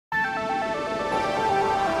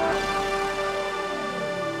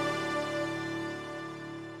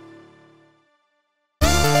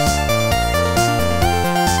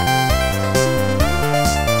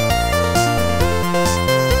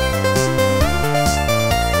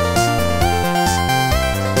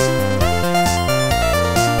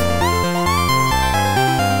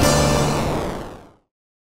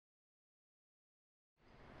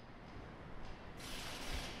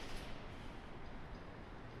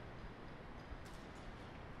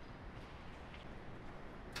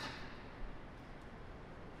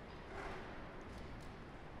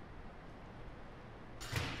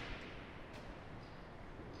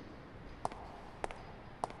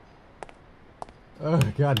Oh,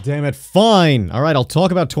 god damn it. Fine. Alright, I'll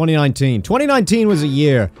talk about 2019. 2019 was a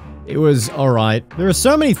year. It was alright. There are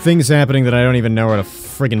so many things happening that I don't even know where to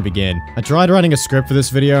friggin' begin. I tried writing a script for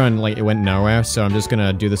this video and, like, it went nowhere, so I'm just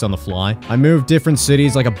gonna do this on the fly. I moved different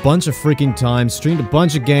cities, like, a bunch of freaking times, streamed a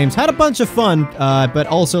bunch of games, had a bunch of fun, but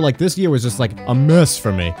also, like, this year was just, like, a mess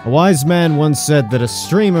for me. A wise man once said that a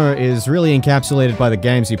streamer is really encapsulated by the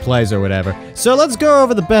games he plays or whatever. So let's go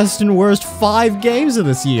over the best and worst 5 games of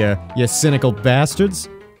this year, you cynical bastards.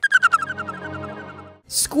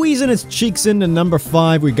 Squeezing its cheeks into number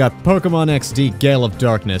 5, we got Pokemon XD Gale of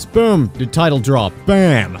Darkness. Boom! The title drop.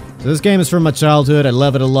 Bam! So this game is from my childhood, I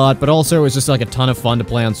love it a lot, but also it was just like a ton of fun to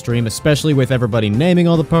play on stream, especially with everybody naming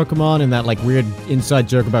all the Pokemon and that like weird inside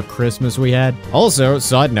joke about Christmas we had. Also,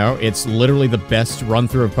 side note, it's literally the best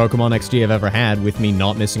run-through of Pokemon XD I've ever had, with me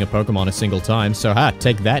not missing a Pokemon a single time, so ha,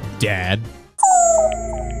 take that, Dad.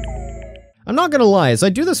 I'm not gonna lie, as I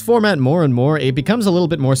do this format more and more, it becomes a little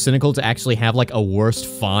bit more cynical to actually have like a worst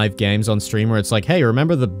 5 games on stream where it's like, hey,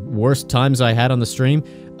 remember the worst times I had on the stream?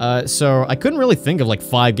 So I couldn't really think of like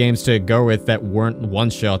 5 games to go with that weren't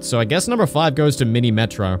one-shots, so I guess number 5 goes to Mini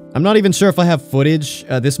Metro. I'm not even sure if I have footage.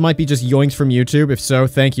 This might be just yoinks from YouTube. If so,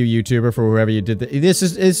 thank you, YouTuber, for whoever you did that. This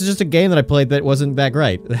is just a game that I played that wasn't that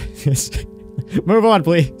great. Move on,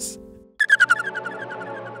 please.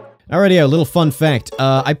 Alrighty, a little fun fact.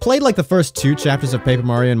 I played like the first 2 chapters of Paper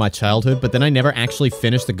Mario in my childhood, but then I never actually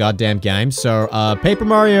finished the goddamn game, so Paper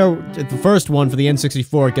Mario, the first one for the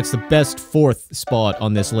N64, gets the best 4th spot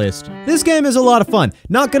on this list. This game is a lot of fun,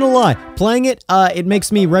 not gonna lie. Playing it, it makes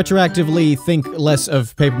me retroactively think less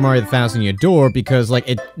of Paper Mario the Thousand Year Door, because like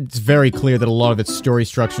it's very clear that a lot of its story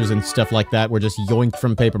structures and stuff like that were just yoinked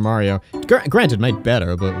from Paper Mario. Granted, made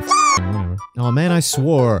better, but whatever. Oh man, I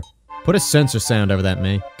swore. Put a censor sound over that,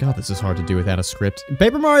 me. God, this is hard to do without a script.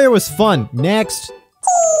 Paper Mario was fun. Next.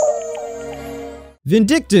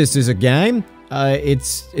 Vindictus is a game.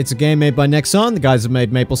 It's a game made by Nexon, the guys that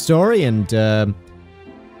made Maple Story, and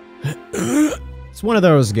it's one of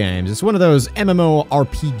those games. It's one of those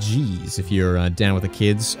MMORPGs, if you're down with the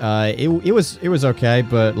kids. It was okay,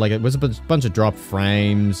 but like it was a bunch of dropped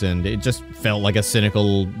frames, and it just felt like a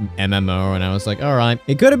cynical MMO, and I was like, alright.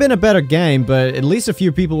 It could have been a better game, but at least a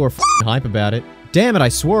few people were f***ing hype about it. Damn it, I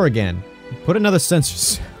swore again. Put another censor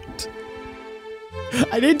sound.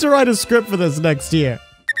 I need to write a script for this next year.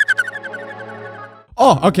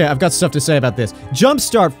 Oh, okay, I've got stuff to say about this.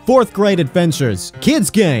 Jumpstart 4th grade adventures. Kids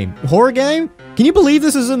game. Horror game? Can you believe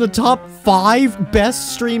this is in the top 5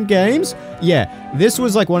 best streamed games? Yeah, this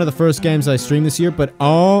was like one of the first games I streamed this year, but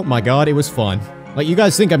oh my god, it was fun. Like, you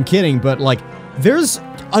guys think I'm kidding, but like, there's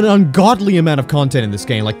an ungodly amount of content in this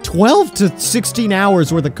game. Like, 12 to 16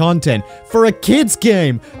 hours worth of content for a kid's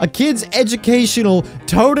game. A kid's educational,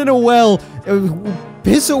 toad in a well,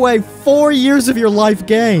 piss away 4 years of your life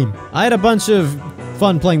game. I had a bunch of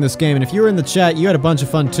fun playing this game, and if you were in the chat, you had a bunch of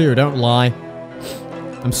fun too, don't lie.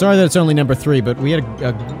 I'm sorry that it's only number 3, but we had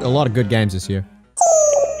a lot of good games this year.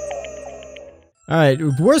 Alright,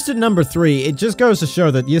 worst at number 3, it just goes to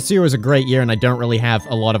show that this year was a great year and I don't really have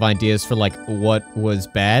a lot of ideas for, like, what was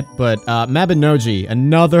bad, but, Mabinogi,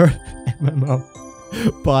 another MMO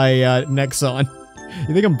by, Nexon.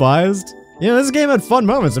 You think I'm biased? You know, this game had fun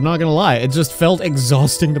moments, I'm not gonna lie. It just felt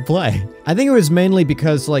exhausting to play. I think it was mainly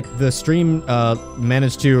because, like, the stream,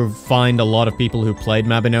 managed to find a lot of people who played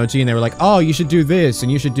Mabinogi, and they were like, oh, you should do this,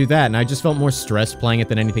 and you should do that, and I just felt more stressed playing it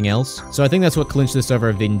than anything else. So I think that's what clinched this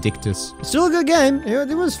over Vindictus. Still a good game.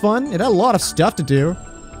 It was fun. It had a lot of stuff to do.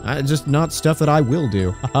 Just not stuff that I will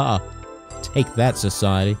do. Haha. Take that,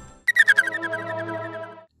 society.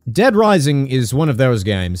 Dead Rising is one of those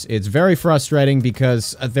games. It's very frustrating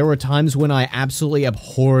because there were times when I absolutely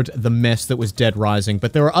abhorred the mess that was Dead Rising,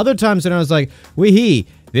 but there were other times when I was like, wee-hee,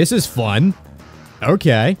 this is fun.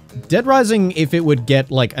 Okay. Dead Rising, if it would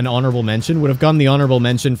get, like, an honorable mention, would have gotten the honorable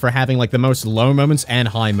mention for having, like, the most low moments and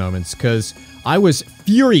high moments, because I was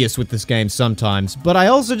furious with this game sometimes, but I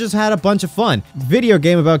also just had a bunch of fun. Video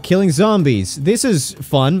game about killing zombies. This is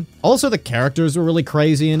fun. Also, the characters were really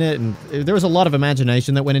crazy in it, and there was a lot of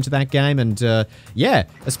imagination that went into that game, and, yeah.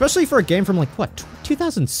 Especially for a game from, like, what,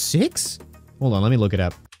 2006? Hold on, let me look it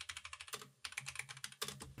up.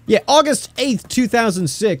 Yeah, August 8th,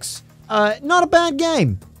 2006. Not a bad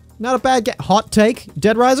game. Not a bad game. Hot take,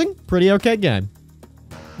 Dead Rising, pretty okay game.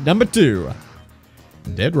 Number 2,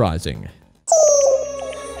 Dead Rising.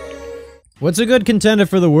 What's a good contender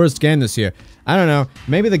for the worst game this year? I don't know.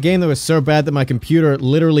 Maybe the game that was so bad that my computer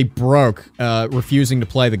literally broke, refusing to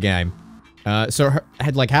play the game. So I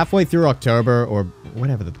had like halfway through October, or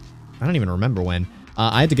whatever I don't even remember when.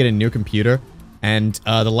 I had to get a new computer. And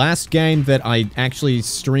the last game that I actually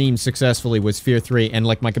streamed successfully was Fear 3, and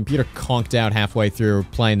like my computer conked out halfway through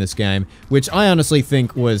playing this game, which I honestly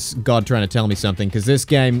think was God trying to tell me something, because this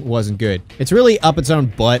game wasn't good. It's really up its own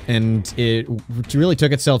butt, and it really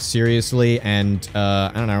took itself seriously, and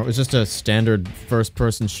I don't know, it was just a standard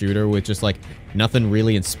first-person shooter with just like nothing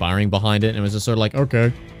really inspiring behind it, and it was just sort of like,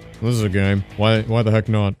 okay, this is a game. Why the heck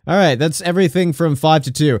not? Alright, that's everything from 5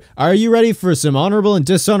 to 2. Are you ready for some honorable and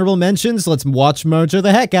dishonorable mentions? Let's watch mojo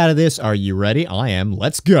the heck out of this. Are you ready? I am.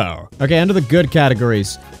 Let's go. Okay, under the good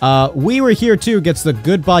categories. We Were Here Too gets the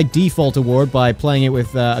Good by Default award by playing it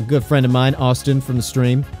with a good friend of mine, Austin, from the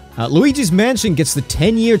stream. Luigi's Mansion gets the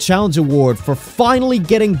 10-year challenge award for finally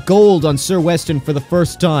getting gold on Sir Weston for the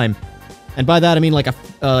first time. And by that I mean like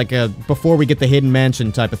a before we get the hidden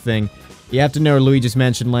mansion type of thing. You have to know Luigi's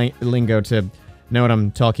Mansion lingo to know what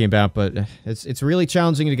I'm talking about, but it's really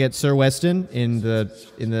challenging to get Sir Weston in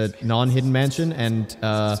the non-hidden mansion, and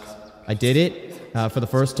I did it for the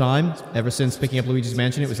first time ever since picking up Luigi's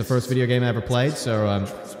Mansion. It was the first video game I ever played, so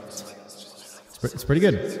it's pretty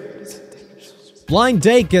good. Blind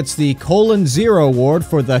Date gets the :0 award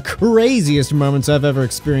for the craziest moments I've ever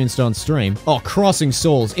experienced on stream. Oh, Crossing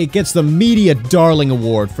Souls, it gets the Media Darling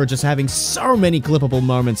award for just having so many clippable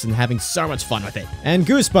moments and having so much fun with it. And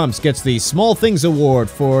Goosebumps gets the Small Things award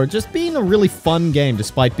for just being a really fun game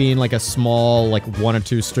despite being like a small, like 1 or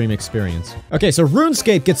 2 stream experience. Okay, so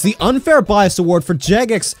RuneScape gets the Unfair Bias award for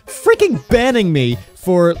Jagex freaking banning me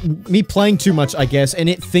for me playing too much, I guess, and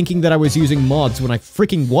it thinking that I was using mods when I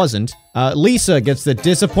freaking wasn't. Lisa gets the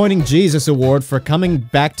Disappointing Jesus award for coming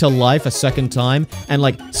back to life a second time and,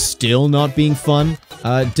 like, still not being fun.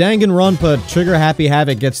 Danganronpa Trigger Happy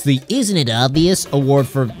Havoc gets the Isn't It Obvious award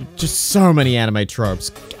for just so many anime tropes.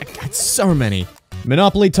 God, so many.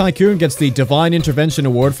 Monopoly Tycoon gets the Divine Intervention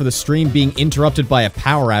Award for the stream being interrupted by a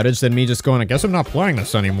power outage, then me just going, I guess I'm not playing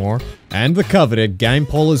this anymore. And the coveted Game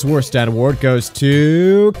Poller's Worst At Award goes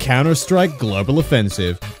to Counter-Strike Global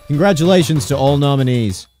Offensive. Congratulations to all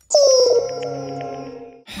nominees.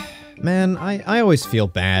 Man, I always feel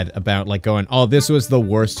bad about, like, going, oh, this was the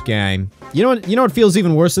worst game. You know what feels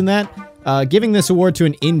even worse than that? Giving this award to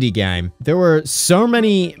an indie game. There were so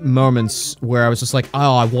many moments where I was just like,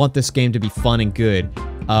 oh, I want this game to be fun and good.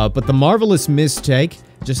 But The Marvelous Mistake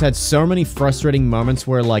just had so many frustrating moments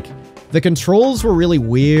where, like, the controls were really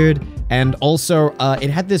weird, and also, it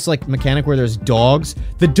had this, like, mechanic where there's dogs.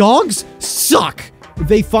 The dogs suck!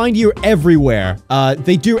 They find you everywhere.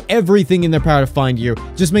 They do everything in their power to find you.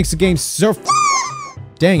 Just makes the game so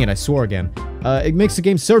dang it, I swore again. It makes the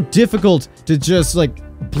game so difficult to just, like,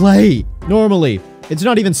 play normally. It's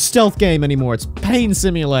not even stealth game anymore, it's pain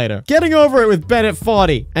simulator. Getting over it with Bennett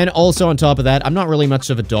 40. And also on top of that, I'm not really much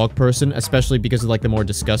of a dog person, especially because of like the more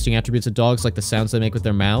disgusting attributes of dogs, like the sounds they make with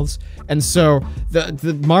their mouths. And so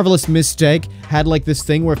the Marvelous Mistake had like this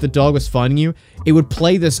thing where if the dog was finding you, it would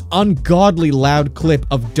play this ungodly loud clip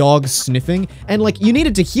of dogs sniffing, and like you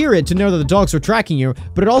needed to hear it to know that the dogs were tracking you,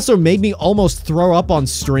 but it also made me almost throw up on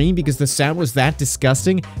stream because the sound was that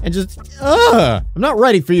disgusting and just, ugh! I'm not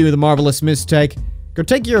ready for you, the Marvelous Mistake. Go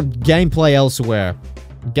take your gameplay elsewhere.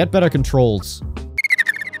 Get better controls.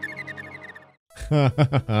 How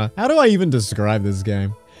do I even describe this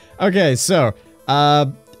game? Okay, so,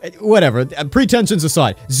 whatever. Pretensions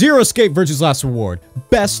aside, Zero Escape Virtue's Last Reward.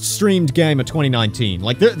 Best streamed game of 2019.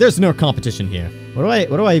 Like, there's no competition here. What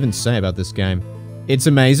do I even say about this game? It's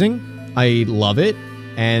amazing. I love it.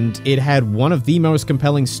 And it had one of the most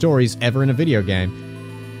compelling stories ever in a video game.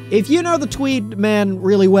 If you know the Tweed man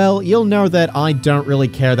really well, you'll know that I don't really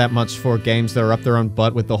care that much for games that are up their own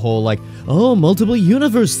butt with the whole, like, oh, multiple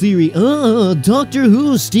universe theory, Doctor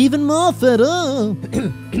Who, Stephen Moffat,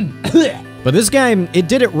 But this game, it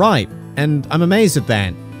did it right, and I'm amazed at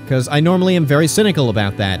that, because I normally am very cynical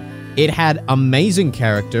about that. It had amazing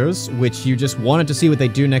characters, which you just wanted to see what they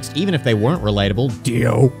do next, even if they weren't relatable.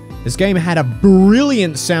 Dio. This game had a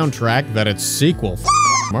brilliant soundtrack that its sequel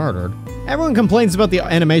murdered. Everyone complains about the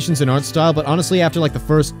animations and art style, but honestly, after like the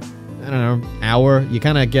first, I don't know, hour, you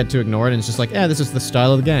kind of get to ignore it, and it's just like, yeah, this is the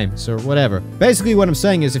style of the game, so whatever. Basically, what I'm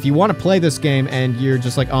saying is, if you want to play this game and you're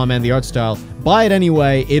just like, oh man, the art style, buy it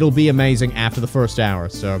anyway, it'll be amazing after the first hour,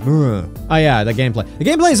 so, oh yeah, the gameplay. The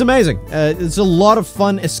gameplay is amazing. It's a lot of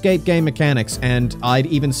fun escape game mechanics, and I'd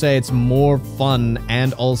even say it's more fun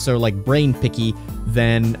and also, like, brain-picky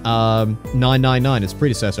than 999, its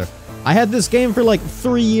predecessor. I had this game for like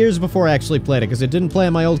 3 years before I actually played it, because it didn't play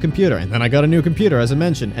on my old computer, and then I got a new computer, as I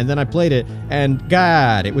mentioned, and then I played it, and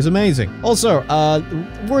god, it was amazing. Also,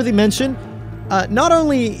 worthy mention, Not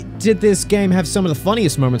only did this game have some of the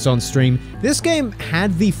funniest moments on stream, this game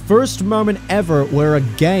had the first moment ever where a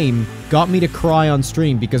game got me to cry on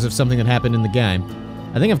stream because of something that happened in the game.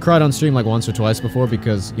 I think I've cried on stream like once or twice before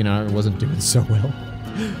because, you know, I wasn't doing so well.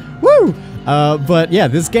 Woo! But yeah,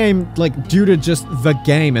 this game, like, due to just the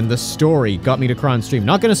game and the story, got me to cry on stream.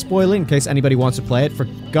 Not gonna spoil it in case anybody wants to play it. For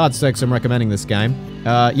God's sakes, I'm recommending this game.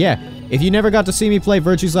 Yeah. If you never got to see me play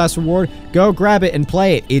Virtue's Last Reward, go grab it and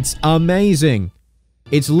play it. It's amazing.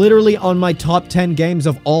 It's literally on my top 10 games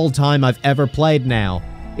of all time I've ever played now.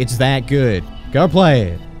 It's that good. Go play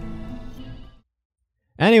it.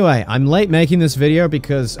 Anyway, I'm late making this video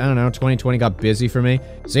because, I don't know, 2020 got busy for me.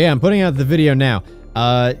 So yeah, I'm putting out the video now.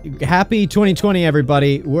 Happy 2020,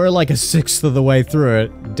 everybody. We're like a sixth of the way through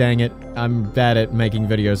it. Dang it. I'm bad at making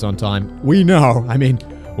videos on time. We know. I mean,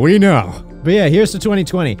 we know. But yeah, here's to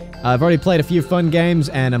 2020. I've already played a few fun games,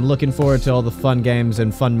 and I'm looking forward to all the fun games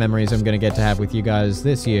and fun memories I'm gonna get to have with you guys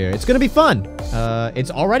this year. It's gonna be fun. It's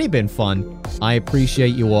already been fun. I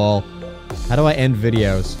appreciate you all. How do I end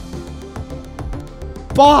videos?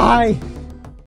 Bye!